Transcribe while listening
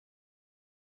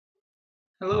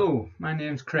Hello, my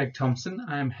name's Craig Thompson.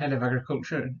 I'm Head of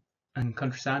Agriculture and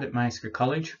Countryside at Myerscough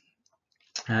College.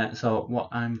 So what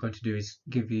I'm going to do is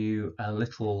give you a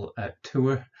little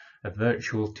tour, a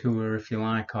virtual tour if you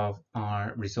like, of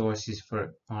our resources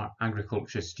for our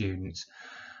agriculture students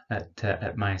at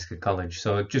Myerscough College.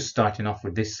 So just starting off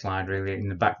with this slide, really, in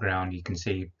the background you can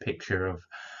see a picture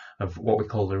of what we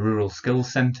call the Rural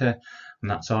Skills Centre, and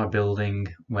that's our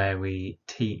building where we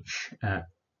teach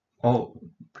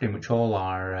pretty much all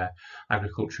our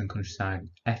agriculture and countryside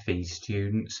FE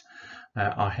students,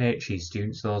 our HE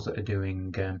students, those that are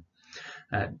doing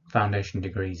foundation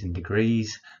degrees and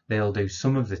degrees, they'll do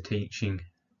some of the teaching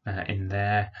in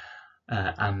there,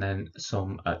 and then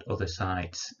some at other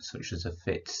sites such as a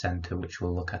FIT centre, which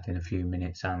we'll look at in a few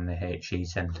minutes, and the HE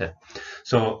centre.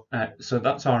 So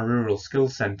that's our Rural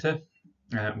Skills Centre,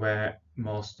 where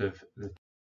most of the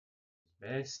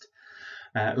based.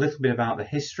 A little bit about the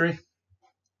history.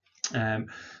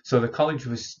 So the college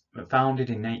was founded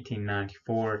in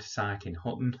 1894 at a site in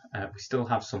Hutton. We still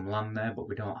have some land there, but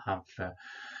we don't have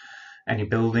any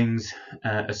buildings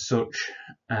as such.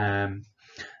 The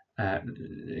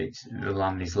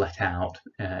land is let out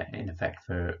in effect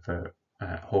for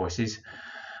horses.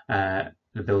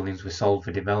 The buildings were sold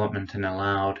for development and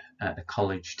allowed the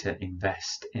college to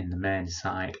invest in the main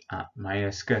site at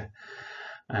Myerscough.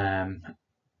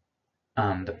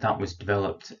 And that was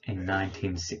developed in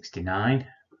 1969.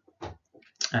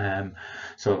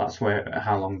 So that's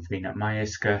how long we've been at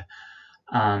Myerscough,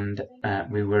 and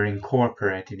we were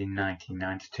incorporated in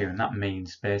 1992, and that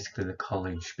means basically the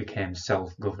college became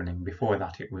self-governing. Before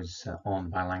that it was owned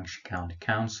by Lancashire County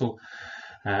Council.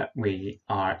 We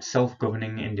are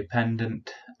self-governing,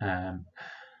 independent.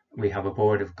 We have a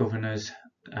board of governors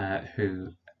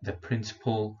who the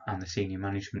principal and the senior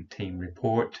management team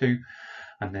report to,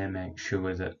 and they make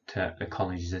sure that the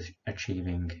college is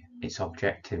achieving its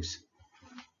objectives.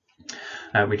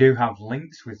 We do have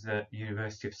links with the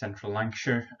University of Central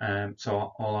Lancashire,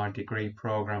 so all our degree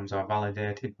programmes are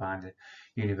validated by the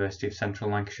University of Central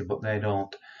Lancashire, but they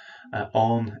don't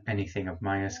own anything of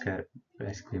Myerscough.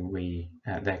 Basically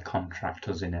they contract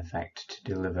us in effect to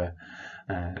deliver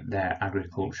their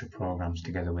agriculture programmes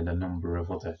together with a number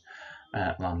of other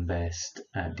land-based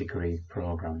degree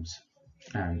programmes.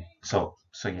 So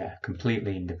yeah,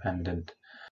 completely independent,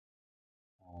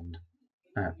 owned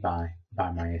by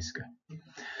Myerscough.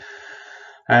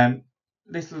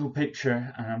 This little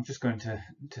picture, and I'm just going to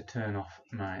turn off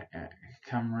my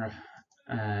camera.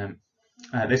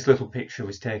 This little picture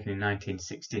was taken in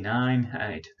 1969.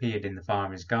 It appeared in the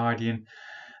Farmer's Guardian.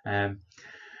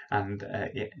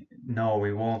 No,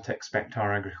 we won't expect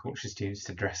our agriculture students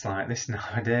to dress like this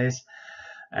nowadays.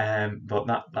 But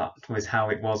that was how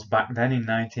it was back then in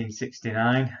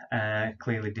 1969,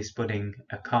 clearly dispudding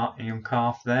a young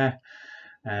calf there,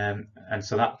 and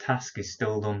so that task is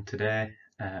still done today,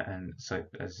 and so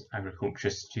as agriculture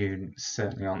students,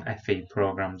 certainly on FE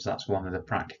programmes, that's one of the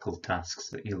practical tasks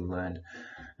that you'll learn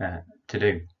to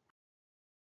do.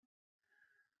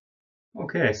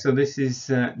 Okay, so this is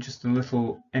just a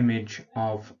little image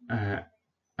of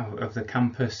the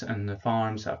campus and the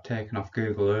farms that I've taken off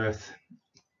Google Earth.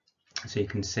 So you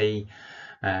can see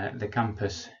the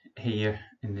campus here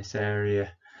in this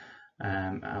area.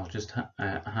 I'll just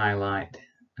highlight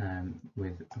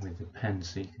with the pen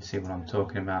so you can see what I'm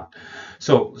talking about.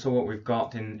 So what we've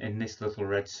got in this little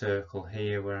red circle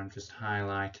here, where I'm just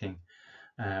highlighting,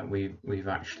 we've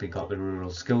actually got the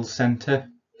Rural Skills Centre,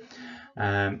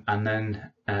 and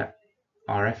then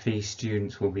our FE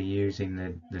students will be using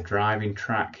the driving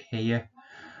track here.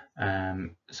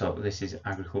 So this is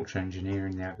agriculture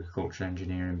engineering. The agriculture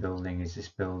engineering building is this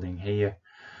building here.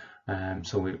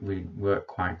 So we work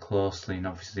quite closely, and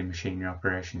obviously machinery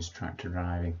operations, tractor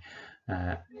driving,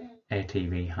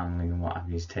 ATV handling and what have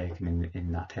you is taken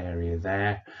in that area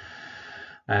there.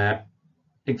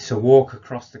 It's a walk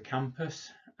across the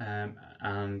campus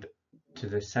and to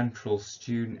the central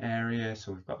student area.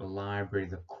 So we've got the library,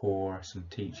 the core, some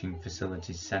teaching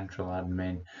facilities, central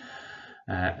admin,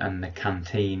 and the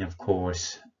canteen, of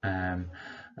course. The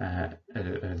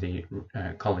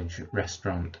college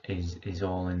restaurant is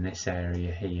all in this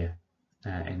area here,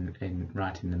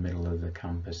 right in the middle of the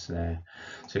campus there.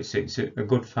 So it's a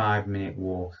good 5-minute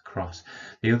walk across.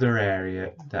 The other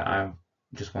area that I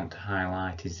just want to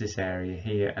highlight is this area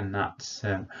here, and that's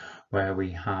where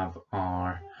we have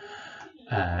our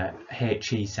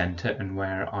HE centre, and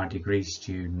where our degree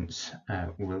students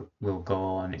will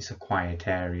go, and it's a quiet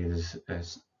area.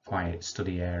 There's quiet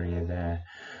study area there,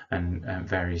 and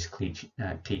various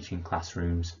teaching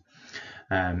classrooms.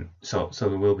 So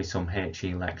there will be some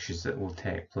HE lectures that will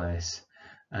take place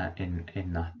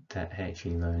in that HE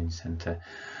Learning Centre.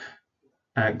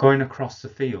 Going across the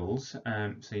fields,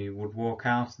 so you would walk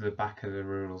out of the back of the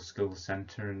Rural Skills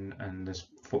Centre, and there's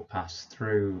footpaths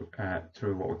through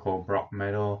what we call Brock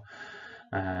Meadow.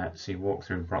 So you walk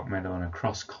through Brock Meadow and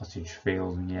across Cottage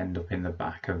Field, and you end up in the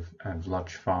back of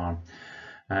Lodge Farm.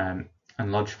 And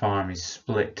Lodge Farm is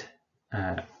split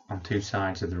on two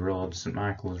sides of the road. St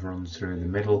Michael's runs through the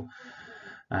middle.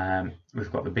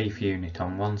 We've got the beef unit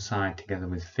on one side, together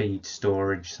with feed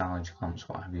storage, silage clamps,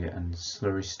 what have you, and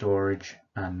slurry storage,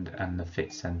 and the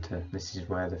fit centre. This is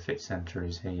where the fit centre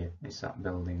is here. It's that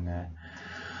building there.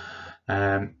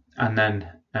 And then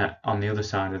on the other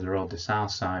side of the road, the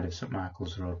south side of St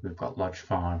Michael's Road, we've got Lodge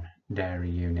Farm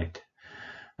dairy unit,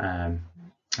 and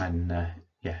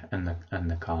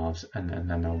the calves, and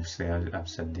then obviously I've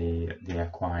said the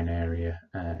equine area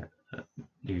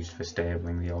used for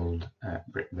stabling the old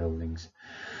brick buildings.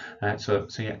 So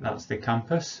yeah, that's the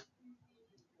campus.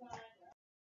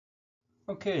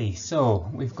 Okay, so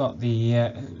we've got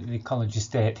the college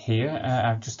estate here.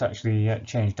 I've just actually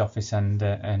changed office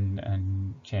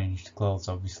and changed clothes.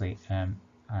 Obviously,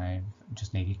 I've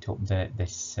just needed to update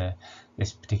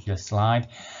this particular slide.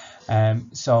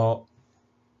 So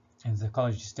the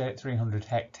college estate, 300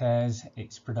 hectares.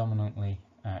 It's predominantly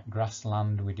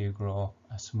grassland. We do grow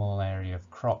a small area of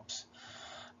crops.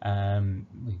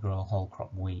 We grow whole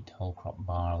crop wheat, whole crop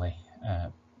barley.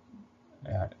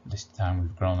 This time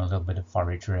we've grown a little bit of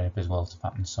forage rape as well to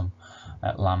fatten some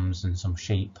lambs and some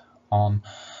sheep on.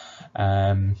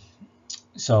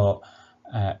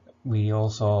 We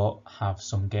also have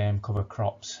some game cover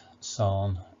crops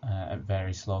sown at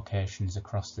various locations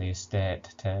across the estate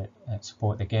to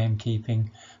support the gamekeeping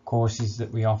courses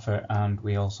that we offer, and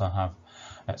we also have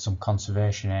some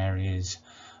conservation areas,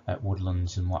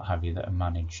 woodlands and what have you, that are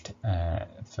managed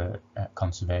for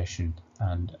conservation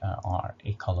and our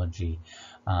ecology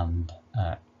and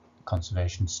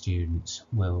conservation students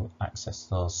will access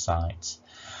those sites.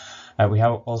 We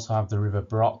also have the River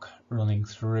Brock running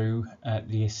through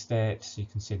the estate, so you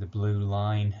can see the blue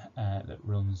line that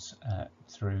runs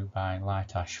through by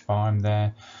Light Ash Farm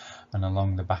there and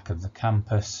along the back of the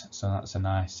campus. So that's a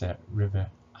nice river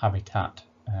habitat.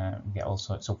 We get all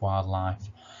sorts of wildlife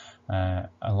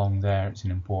along there. It's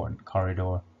an important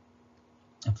corridor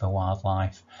for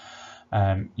wildlife.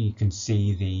 You can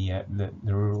see the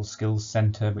Rural Skills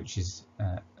Centre, which is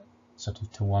sort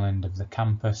of to one end of the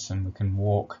campus, and we can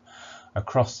walk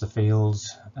across the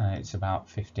fields. It's about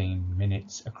 15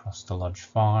 minutes across to Lodge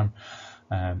Farm,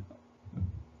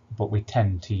 but we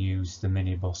tend to use the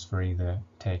minibus for either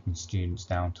taking students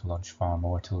down to Lodge Farm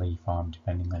or to Lee Farm,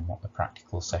 depending on what the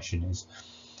practical session is.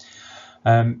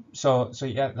 So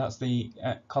yeah, that's the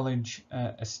college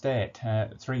estate.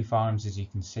 3 farms, as you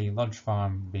can see, Lodge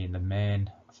Farm being the main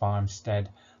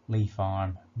farmstead, Lee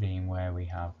Farm being where we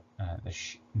have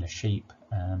the sheep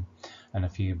and a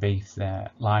few beef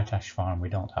there. Light Ash Farm, we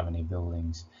don't have any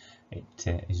buildings. It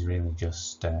is really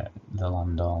just the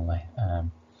land only.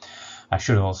 I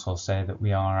should also say that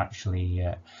we are actually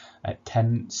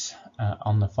tenants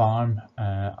on the farm,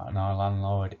 and our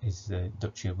landlord is the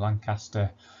Duchy of Lancaster,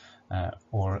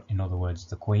 or in other words,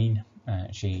 the Queen.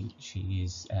 She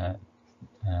is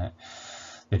the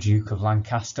Duke of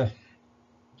Lancaster,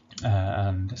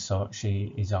 and so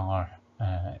she is our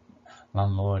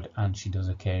landlord, and she does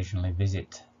occasionally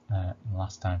visit. The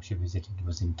last time she visited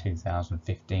was in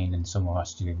 2015, and some of our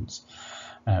students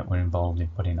were involved in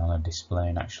putting on a display,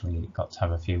 and actually got to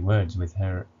have a few words with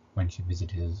her when she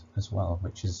visited us as well,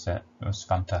 which was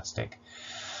fantastic.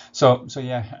 So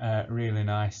yeah, really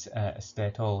nice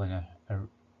estate, all in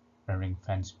a ring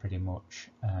fence pretty much,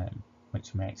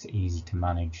 which makes it easy to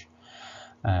manage,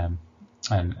 and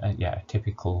yeah, a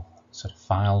typical sort of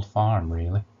filed farm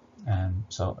really.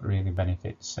 So it really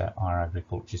benefits our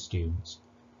agriculture students.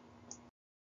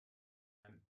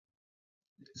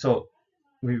 So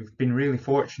we've been really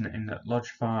fortunate in that Lodge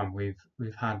Farm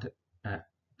we've had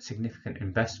significant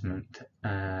investment,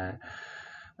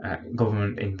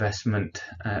 government investment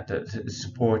that has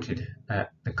supported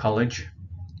the college.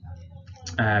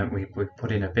 We've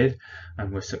put in a bid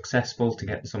and we're successful to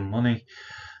get some money,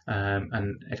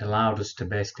 and it allowed us to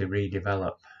basically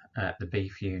redevelop the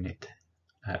beef unit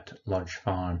at Lodge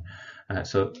Farm.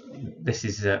 So this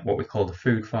is what we call the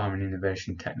Food Farm and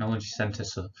Innovation Technology Centre.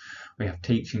 So we have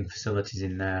teaching facilities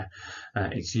in there.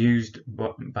 It's used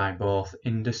by both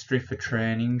industry for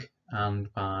training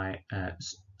and by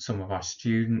some of our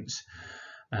students.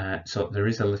 So there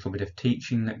is a little bit of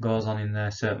teaching that goes on in there.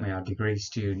 Certainly our degree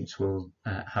students will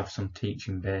have some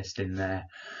teaching based in there.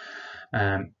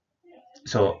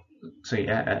 So So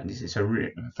yeah, it's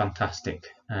a fantastic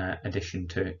addition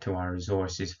to our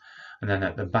resources. And then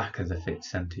at the back of the fit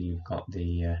centre, you've got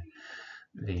the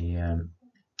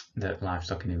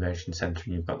livestock innovation centre,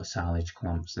 and you've got the silage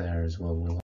clamps there as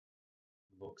well.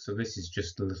 So this is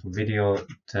just a little video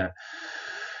that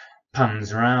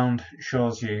pans around,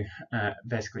 shows you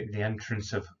basically the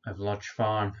entrance of Lodge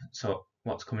Farm. So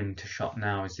what's coming to shot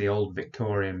now is the old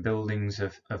Victorian buildings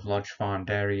of Lodge Farm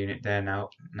dairy unit. They're now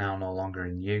no longer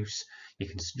in use. You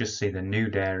can just see the new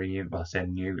dairy unit. Well, I said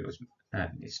new,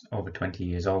 it's over 20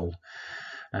 years old.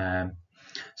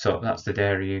 So that's the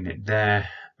dairy unit there.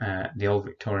 The old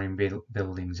Victorian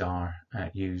buildings are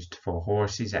used for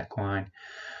horses, equine.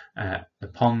 The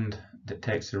pond that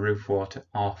takes the roof water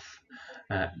off,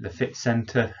 the fit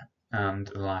centre, and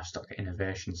the livestock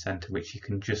innovation centre, which you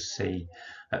can just see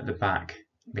at the back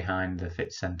behind the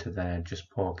fit centre there,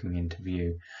 just poking into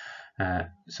view.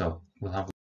 So we'll have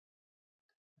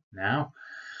now.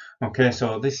 Okay,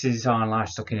 so this is our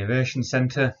livestock innovation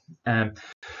centre.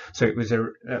 So it was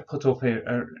put up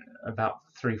about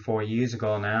 3-4 years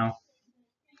ago now,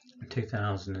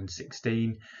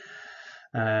 2016,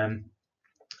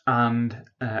 and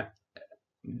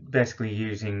basically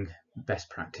using best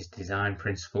practice design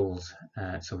principles.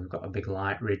 So we've got a big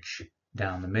light ridge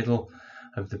down the middle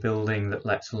of the building that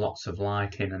lets lots of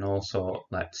light in, and also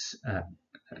lets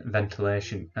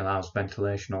ventilation, allows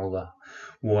ventilation. All the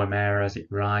warm air, as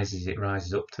it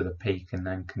rises up to the peak and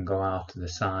then can go out to the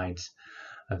sides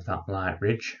of that light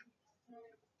ridge.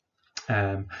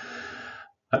 At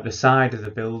the side of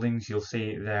the buildings, you'll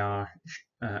see they are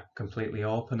completely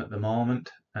open at the moment,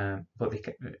 but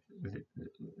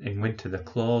in winter they're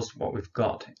closed. What we've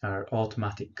got are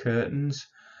automatic curtains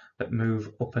that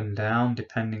move up and down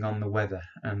depending on the weather,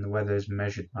 and the weather is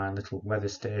measured by little weather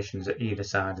stations at either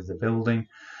side of the building.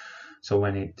 So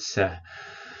when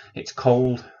it's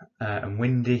cold and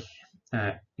windy,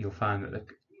 you'll find that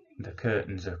the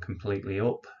curtains are completely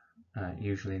up,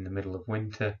 usually in the middle of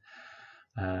winter,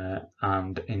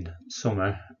 and in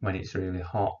summer when it's really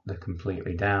hot they're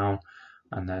completely down,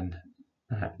 and then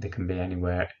they can be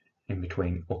anywhere in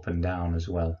between up and down as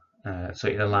well. So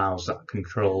it allows that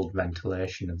controlled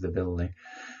ventilation of the building,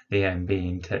 the aim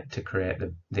being to create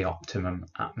the optimum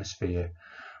atmosphere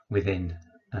within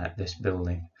this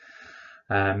building.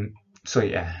 So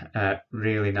yeah,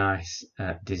 really nice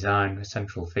design, a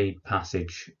central feed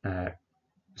passage,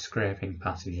 scraping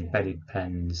passage, bedded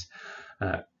pens.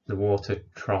 The water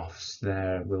troughs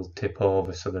there will tip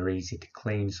over, so they're easy to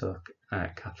clean, so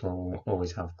cattle will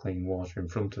always have clean water in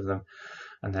front of them.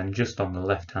 And then just on the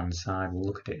left hand side, we'll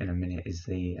look at it in a minute, is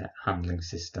the handling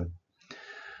system.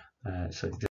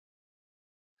 So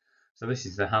this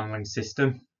is the handling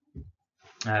system.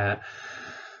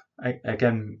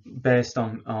 Again, based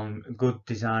on good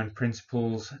design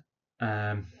principles.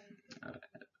 They've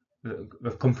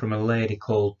come from a lady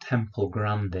called Temple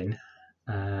Grandin,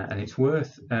 and it's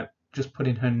worth just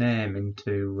putting her name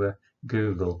into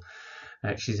Google.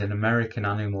 She's an American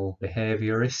animal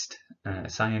behaviorist,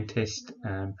 scientist,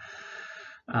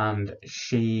 and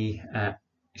she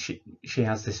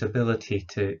has this ability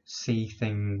to see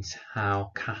things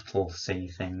how cattle see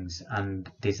things,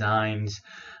 and designs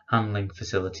handling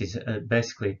facilities,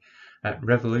 basically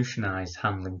revolutionised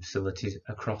handling facilities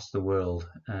across the world.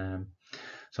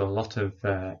 So a lot of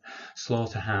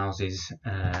slaughterhouses,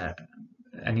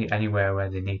 anywhere where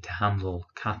they need to handle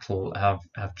cattle,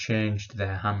 have changed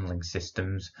their handling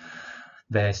systems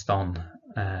based on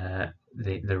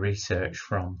the research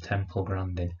from Temple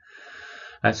Grandin.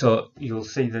 So you'll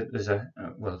see that there's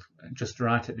well, just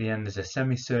right at the end, there's a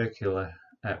semicircular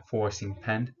forcing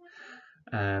pen.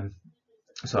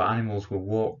 So animals will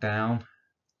walk down,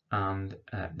 and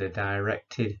they're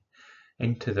directed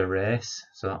into the race.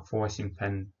 So that forcing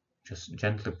pen just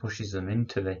gently pushes them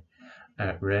into the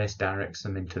race, directs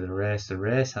them into the race. The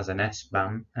race has an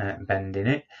S-bend in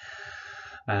it,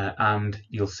 and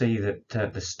you'll see that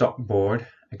the stock board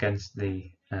against the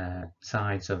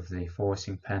sides of the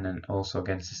forcing pen, and also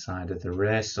against the side of the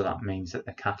race. So that means that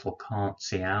the cattle can't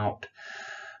see out.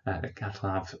 The cattle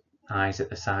have eyes at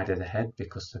the side of the head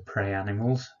because they're prey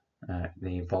animals.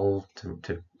 They evolved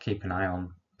to keep an eye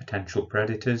on potential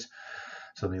predators,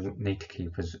 so they need to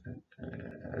keep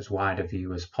as wide a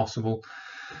view as possible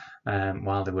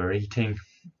while they were eating,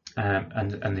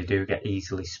 and they do get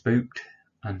easily spooked.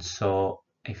 And so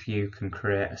if you can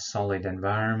create a solid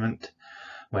environment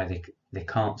where they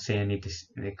can't see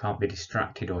they can't be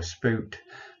distracted or spooked,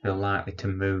 they're likely to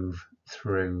move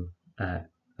through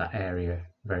that area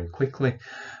very quickly.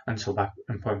 And so by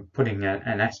putting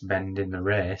an S-bend in the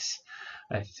race,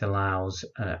 it allows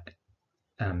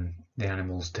the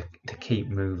animals to keep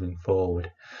moving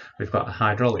forward. We've got a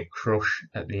hydraulic crush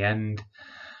at the end,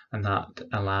 and that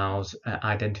allows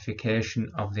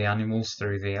identification of the animals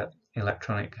through the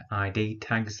electronic ID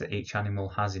tags that each animal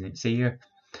has in its ear.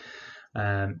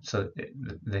 So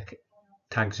the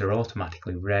tags are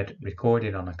automatically read,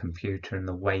 recorded on a computer, and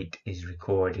the weight is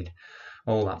recorded.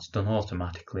 All that's done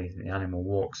automatically. The animal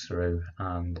walks through,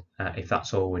 and if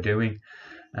that's all we're doing,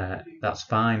 that's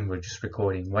fine. We're just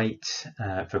recording weights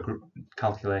for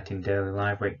calculating daily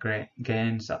live weight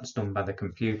gains. That's done by the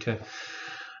computer,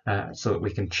 so that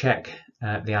we can check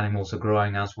the animals are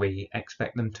growing as we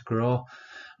expect them to grow,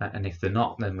 and if they're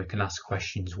not, then we can ask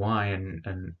questions why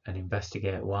and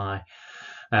investigate why.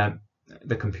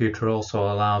 The computer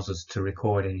also allows us to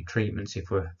record any treatments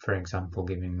if we're, for example,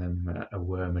 giving them a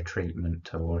wormer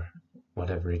treatment or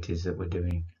whatever it is that we're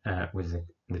doing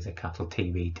with the cattle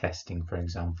TB testing, for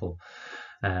example.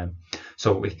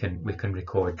 So we can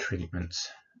record treatments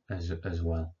as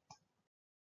well.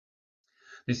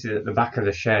 This is at the back of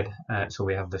the shed, so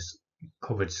we have this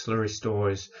covered slurry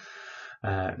stores.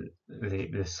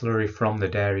 The slurry from the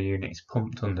dairy unit is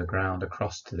pumped underground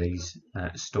across to these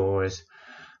stores,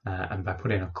 and by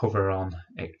putting a cover on,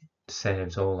 it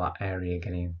saves all that area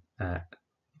getting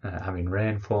having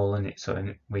rainfall in it,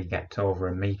 so we get over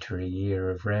 1 metre a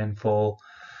year of rainfall,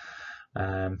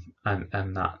 and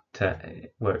that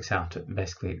works out at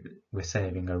basically we're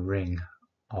saving a ring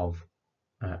of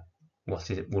what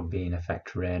would be in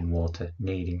effect rainwater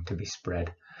needing to be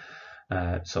spread.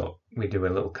 So we do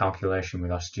a little calculation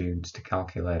with our students to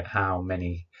calculate how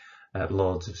many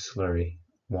loads of slurry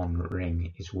one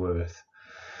ring is worth,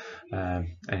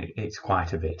 and it's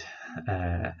quite a bit.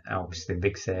 Obviously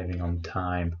big saving on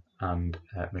time and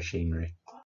machinery.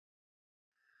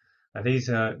 These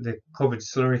are the covered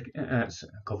slurry,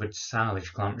 covered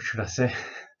silage clamps, should I say.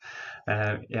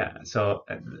 Yeah, so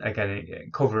again,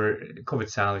 covered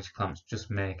silage clamps just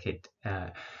make it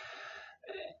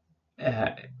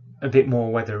a bit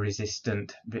more weather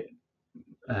resistant, bit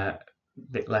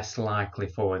less likely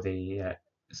for the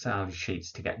silage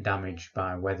sheets to get damaged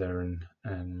by weather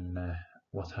and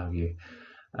what have you.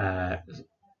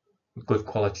 Good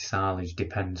quality silage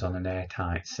depends on an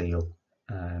airtight seal,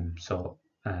 and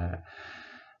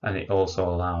it also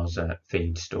allows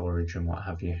feed storage and what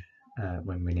have you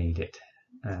when we need it.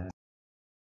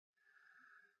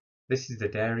 This is the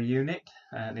dairy unit,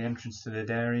 the entrance to the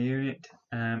dairy unit.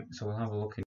 So we'll have a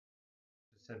look.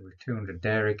 Said with 200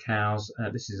 dairy cows.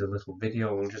 This is a little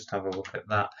video. We'll just have a look at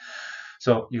that.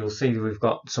 So you'll see we've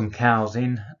got some cows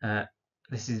in.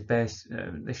 This is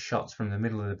this shot's from the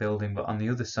middle of the building, but on the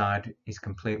other side is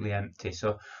completely empty.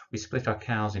 So we split our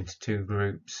cows into 2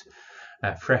 groups: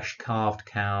 fresh calved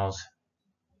cows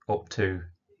up to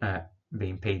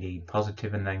being PD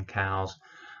positive, and then cows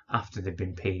after they've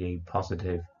been PD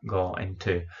positive go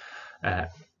into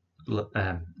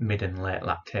mid and late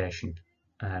lactation.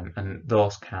 And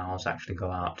those cows actually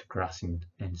go out to grass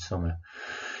in summer.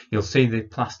 You'll see the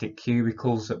plastic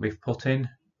cubicles that we've put in,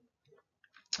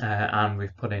 and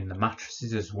we've put in the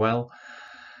mattresses as well.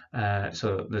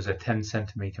 So there's a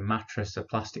 10cm mattress. The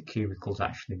plastic cubicles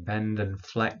actually bend and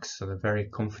flex, so they're very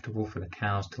comfortable for the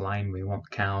cows to lie in. We want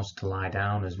cows to lie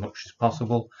down as much as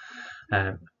possible,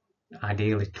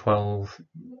 ideally 12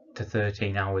 to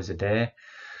 13 hours a day.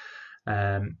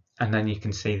 And then you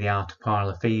can see the outer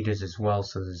parlour feeders as well.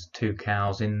 So there's 2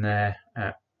 cows in there.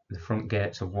 The front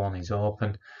gates of one is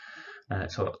open,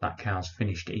 so that cow's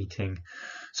finished eating.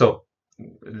 So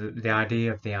the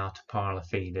idea of the outer parlour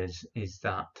feeders is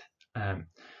that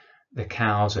the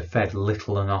cows are fed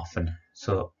little and often.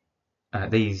 So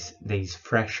these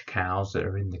fresh cows that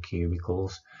are in the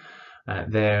cubicles,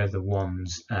 they're the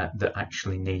ones that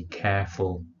actually need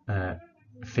careful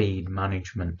feed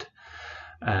management,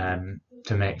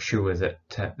 to make sure that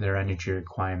their energy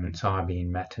requirements are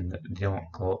being met and that they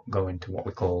don't go into what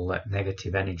we call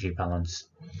negative energy balance.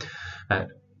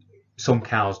 Some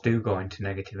cows do go into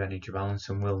negative energy balance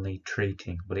and will need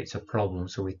treating, but it's a problem.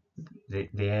 So the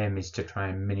aim is to try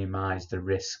and minimise the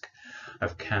risk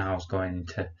of cows going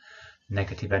into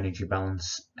negative energy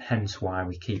balance, hence why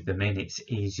we keep them in. It's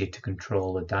easier to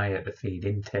control the diet, the feed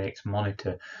intakes,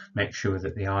 monitor, make sure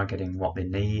that they are getting what they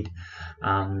need,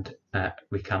 and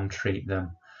we can treat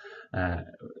them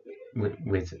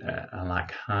with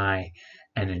like high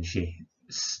energy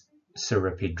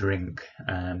syrupy drink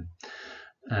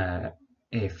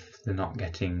if they're not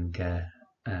getting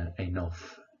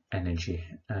enough energy.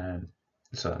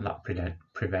 So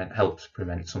that helps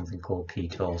prevent something called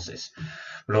ketosis.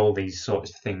 But all these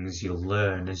sorts of things you'll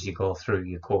learn as you go through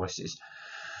your courses.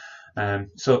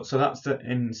 So that's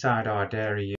inside our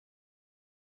dairy unit.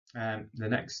 The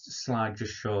next slide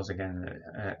just shows again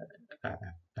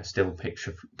a still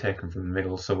picture taken from the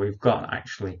middle. So we've got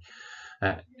actually,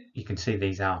 you can see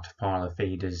these outer parlour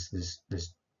feeders.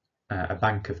 There's a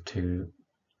bank of 2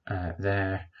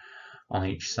 there on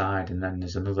each side, and then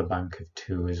there's another bank of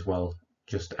 2 as well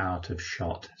just out of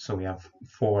shot. So we have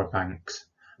 4 banks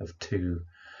of 2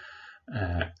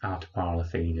 outer parlour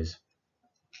feeders.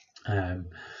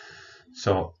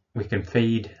 So we can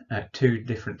feed 2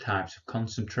 different types of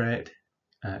concentrate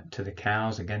to the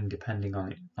cows, again depending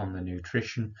on the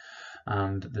nutrition.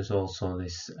 And there's also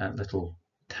this little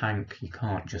tank, you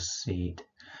can't just see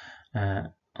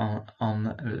it on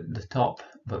the top,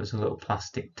 but there's a little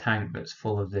plastic tank that's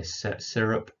full of this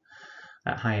syrup,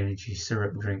 high energy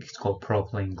syrup drink. It's called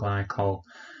propylene glycol.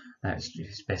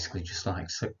 It's basically just like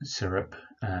syrup,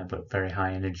 but very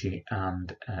high energy,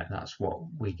 and that's what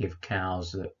we give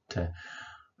cows that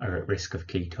are at risk of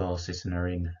ketosis and are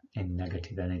in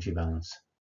negative energy balance.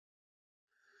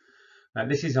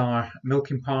 This is our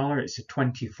milking parlour. It's a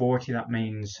 20/40. That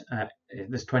means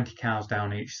there's 20 cows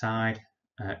down each side,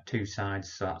 2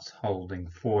 sides, so that's holding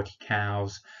 40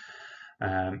 cows.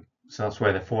 So that's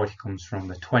where the 40 comes from.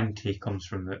 The 20 comes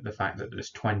from the fact that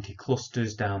there's 20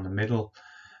 clusters down the middle.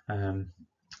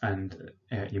 And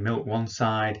you milk one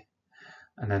side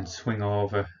and then swing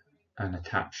over and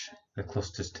attach the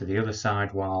clusters to the other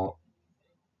side, while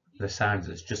the side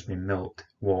that's just been milked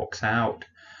walks out,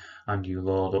 and you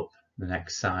load up the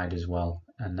next side as well.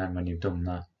 And then when you've done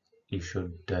that, you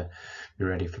should be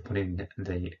ready for putting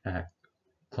the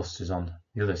clusters on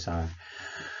the other side.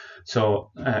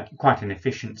 So quite an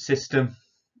efficient system.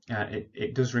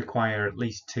 It does require at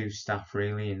least 2 staff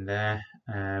really in there.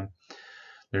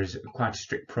 There's quite a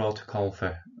strict protocol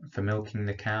for milking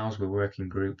the cows. We work in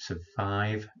groups of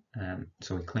 5,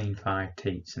 so we clean 5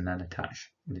 teats and then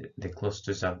attach the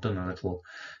clusters. I've done a little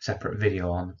separate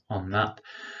video on that,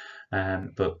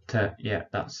 but yeah,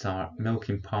 that's our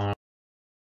milking parlour.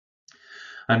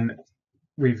 And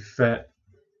we've,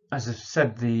 as I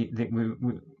said,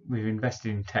 we've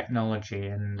invested in technology,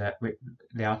 and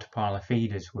the outer parlour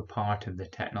feeders were part of the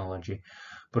technology.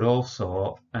 But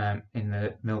also in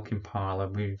the milking parlour,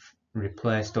 we've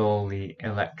replaced all the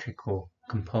electrical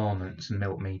components and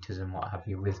milk meters and what have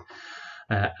you with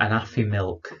an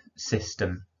Affimilk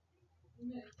system.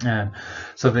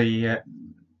 So the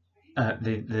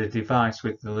device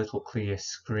with the little clear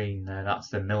screen there, that's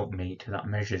the milk meter that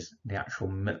measures the actual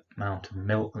amount of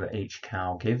milk that each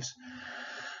cow gives.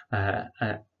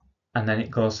 And then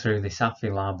it goes through this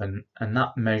Affilab, and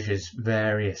that measures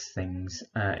various things.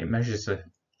 It measures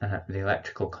the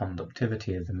electrical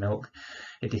conductivity of the milk.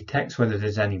 It detects whether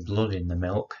there's any blood in the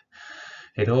milk.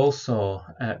 It also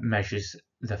measures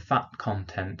the fat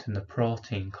content and the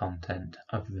protein content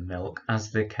of the milk as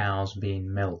the cow's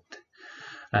being milked.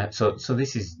 So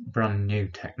this is brand new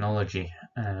technology.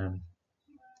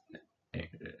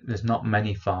 There's not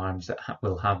many farms that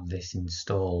will have this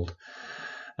installed.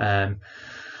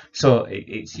 So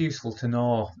it's useful to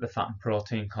know the fat and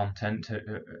protein content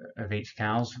of each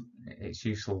cow's. It's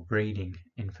useful breeding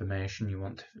information. You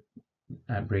want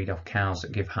to breed off cows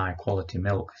that give high quality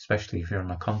milk, especially if you're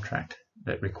on a contract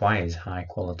that requires high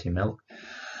quality milk.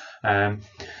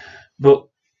 But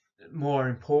more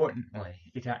importantly,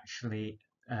 it actually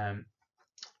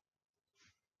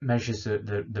measures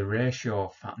the ratio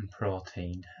of fat and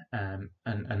protein,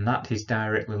 and that is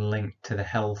directly linked to the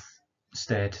health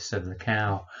status of the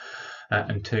cow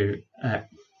and to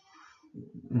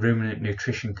ruminant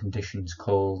nutrition conditions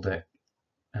called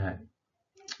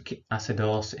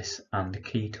acidosis and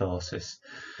ketosis.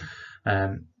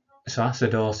 So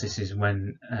acidosis is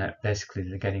when basically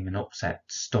they're getting an upset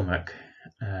stomach.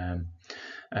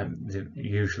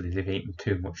 Usually they've eaten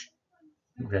too much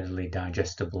readily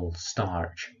digestible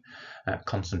starch,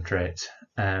 concentrates.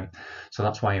 So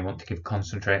that's why you want to give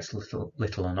concentrates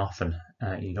little and often.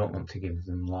 You don't want to give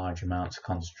them large amounts of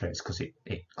concentrates because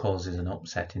it causes an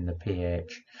upset in the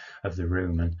pH of the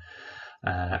rumen,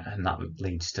 and that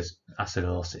leads to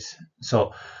acidosis.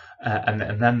 So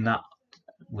and then that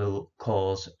will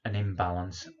cause an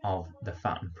imbalance of the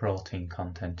fat and protein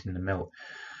content in the milk.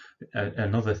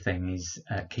 Another thing is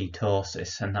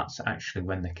ketosis, and that's actually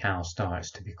when the cow starts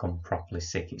to become properly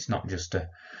sick. It's not just an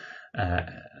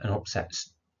upset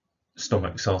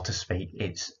stomach, so to speak.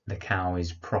 It's the cow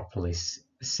is properly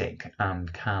sick,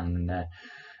 and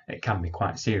it can be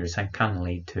quite serious and can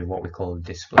lead to what we call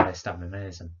displaced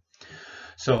abomasum.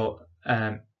 So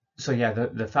yeah,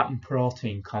 the fat and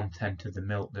protein content of the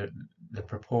milk, the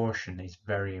proportion is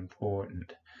very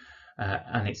important,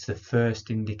 and it's the first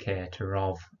indicator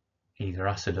of either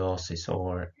acidosis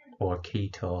or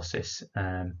ketosis.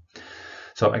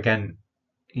 So again,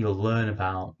 you'll learn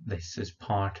about this as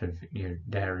part of your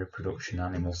dairy production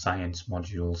animal science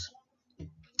modules.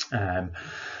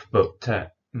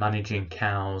 But managing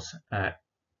cows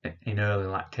in early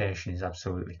lactation is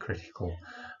absolutely critical,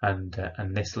 and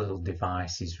this little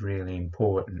device is really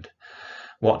important.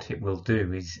 What it will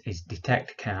do is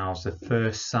detect cows, the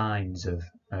first signs of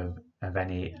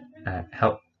any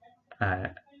health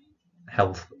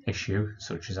issue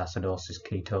such as acidosis,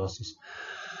 ketosis,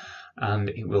 and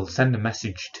it will send a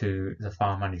message to the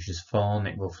farm manager's phone.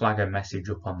 It will flag a message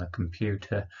up on the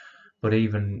computer, but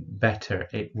even better,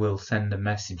 it will send a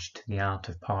message to the out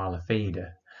of parlour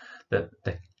feeder that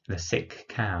the sick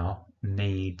cow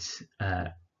needs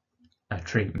a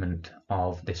treatment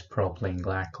of this propylene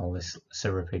glycol, this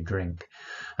syrupy drink,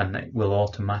 and it will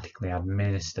automatically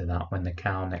administer that when the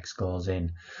cow next goes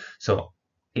in. So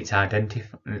it's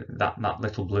that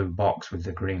little blue box with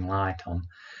the green light on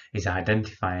is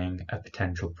identifying a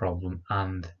potential problem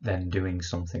and then doing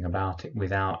something about it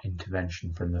without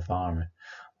intervention from the farmer.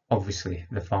 Obviously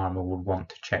the farmer would want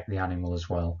to check the animal as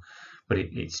well, but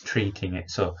it's treating it,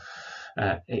 so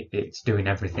it's doing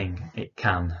everything it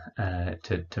can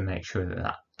to make sure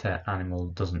that animal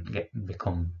doesn't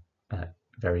become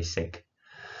very sick.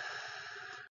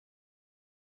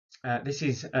 This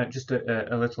is just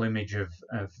a little image of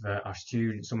our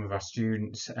students, some of our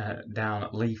students down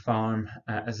at Lee Farm.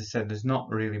 As I said, there's not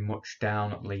really much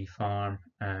down at Lee Farm.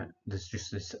 There's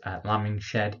just this lambing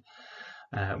shed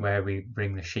where we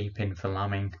bring the sheep in for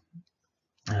lambing.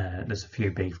 There's a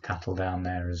few beef cattle down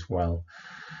there as well.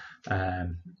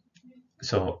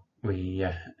 So we,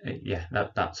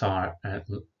 that's our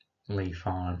Lee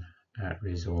Farm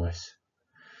resource.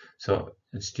 So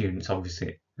the students,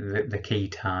 obviously, the key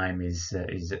time is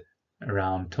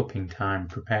around tupping time,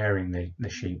 preparing the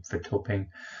sheep for tupping.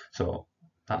 So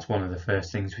that's one of the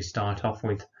first things we start off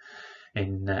with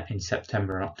in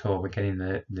September and October, getting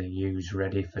the ewes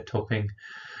ready for tupping.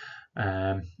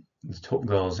 The tup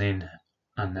goes in,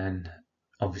 and then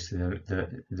obviously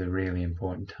the really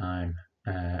important time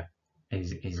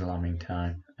is lambing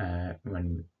time,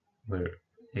 when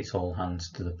it's all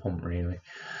hands to the pump really,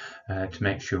 to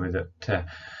make sure that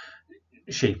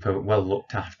sheep are well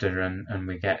looked after and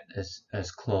we get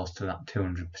as close to that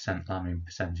 200% lambing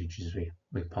percentage as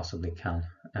we possibly can.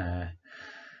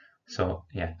 So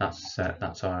yeah, that's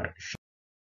our.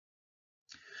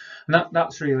 And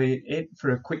that's really it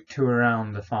for a quick tour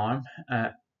around the farm.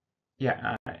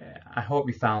 Yeah, I hope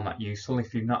you found that useful.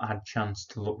 If you've not had a chance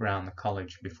to look around the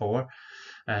college before,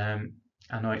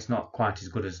 I know it's not quite as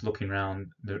good as looking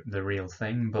around the real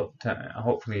thing, but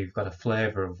hopefully you've got a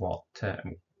flavour of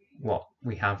what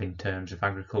we have in terms of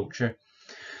agriculture.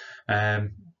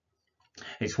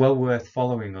 It's well worth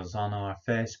following us on our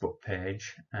Facebook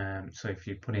page. So if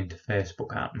you put into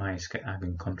Facebook at Myerscough Ag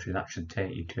and Country, that should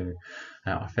take you to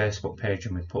our Facebook page,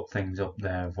 and we put things up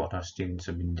there of what our students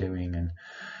have been doing and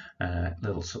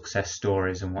little success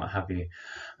stories and what have you.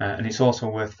 And it's also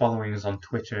worth following us on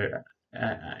Twitter.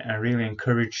 I really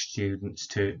encourage students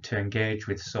to engage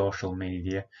with social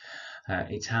media.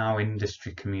 It's how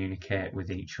industry communicate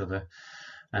with each other,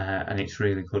 and it's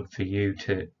really good for you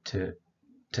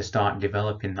to start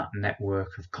developing that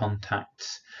network of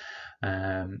contacts,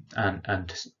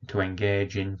 and to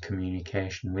engage in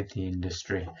communication with the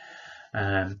industry.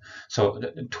 So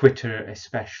Twitter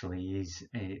especially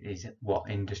is what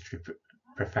industry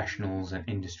professionals and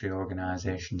industry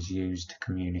organisations use to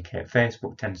communicate.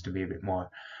 Facebook tends to be a bit more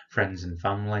friends and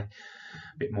family,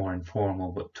 a bit more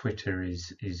informal, but Twitter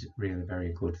is really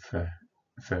very good for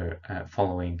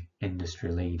following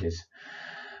industry leaders.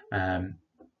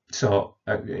 So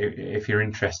if you're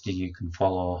interested, you can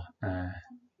follow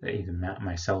either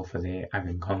myself or the Ag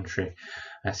and Country,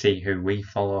 see who we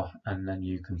follow, and then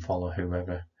you can follow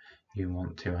whoever you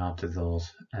want to out of those.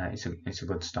 It's a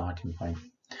good starting point.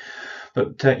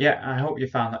 But yeah, I hope you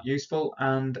found that useful,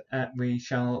 and we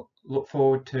shall look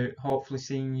forward to hopefully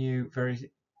seeing you very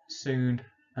soon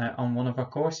on one of our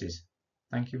courses.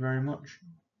 Thank you very much.